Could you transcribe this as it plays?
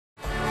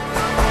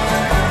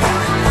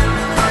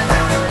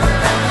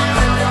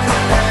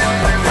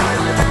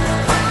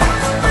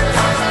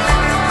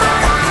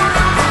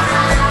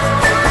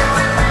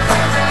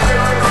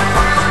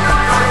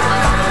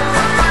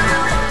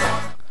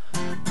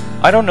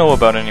I don't know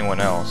about anyone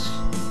else,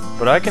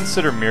 but I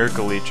consider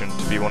Miracle Legion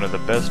to be one of the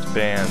best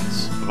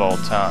bands of all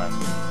time.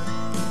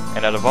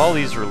 And out of all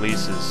these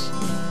releases,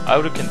 I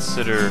would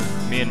consider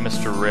Me and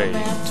Mr. Ray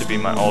to be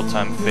my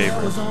all-time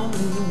favorite.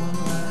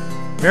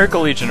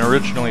 Miracle Legion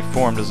originally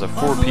formed as a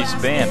four-piece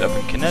band up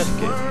in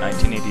Connecticut in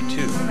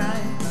 1982.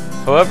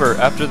 However,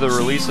 after the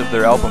release of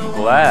their album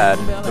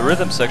Glad, the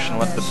rhythm section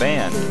left the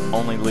band,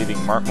 only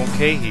leaving Mark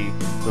Mulcahy,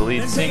 the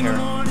lead singer,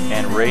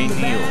 and Ray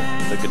Neal,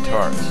 the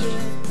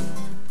guitarist.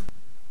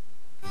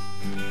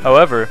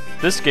 However,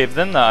 this gave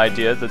them the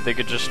idea that they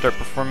could just start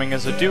performing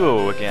as a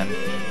duo again,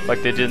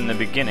 like they did in the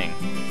beginning.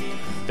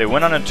 They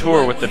went on a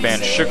tour with the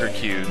band Sugar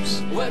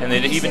Cubes, and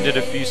they even did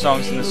a few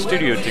songs in the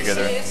studio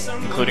together,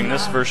 including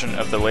this version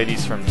of The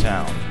Ladies from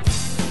Town.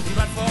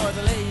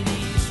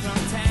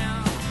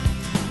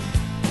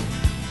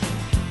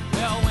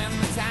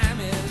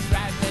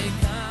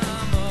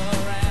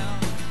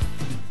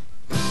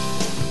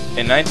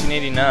 In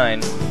 1989,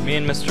 Me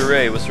and Mr.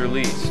 Ray was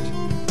released.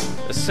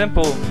 A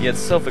simple yet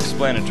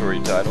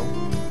self-explanatory title.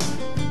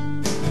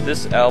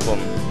 This album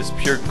is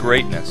pure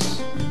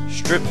greatness,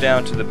 stripped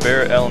down to the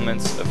bare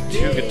elements of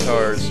two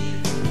guitars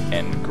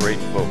and great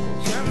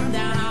vocals.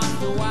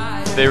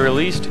 They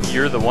released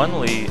You're the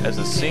One Lee as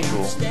a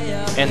single,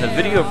 and the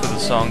video for the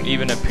song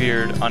even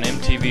appeared on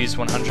MTV's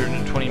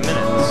 120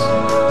 Minutes.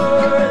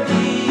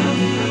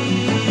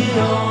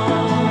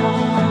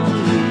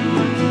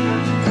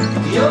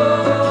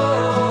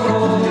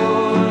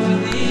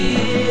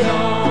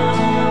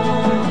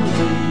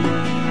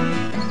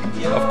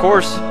 Of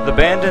course, the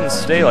band didn't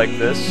stay like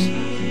this.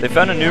 They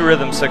found a new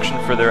rhythm section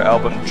for their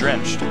album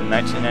Drenched in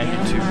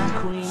 1992.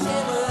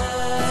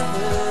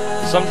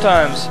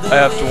 Sometimes I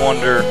have to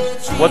wonder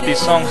what these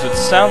songs would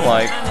sound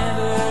like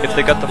if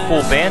they got the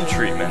full band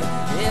treatment.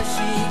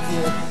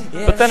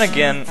 But then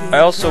again, I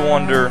also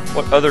wonder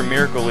what other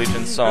Miracle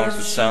Legion songs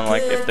would sound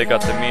like if they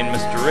got the Me and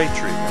Mr. Ray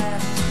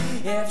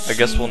treatment. I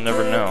guess we'll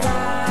never know.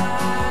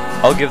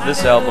 I'll give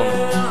this album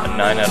a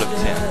 9 out of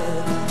 10.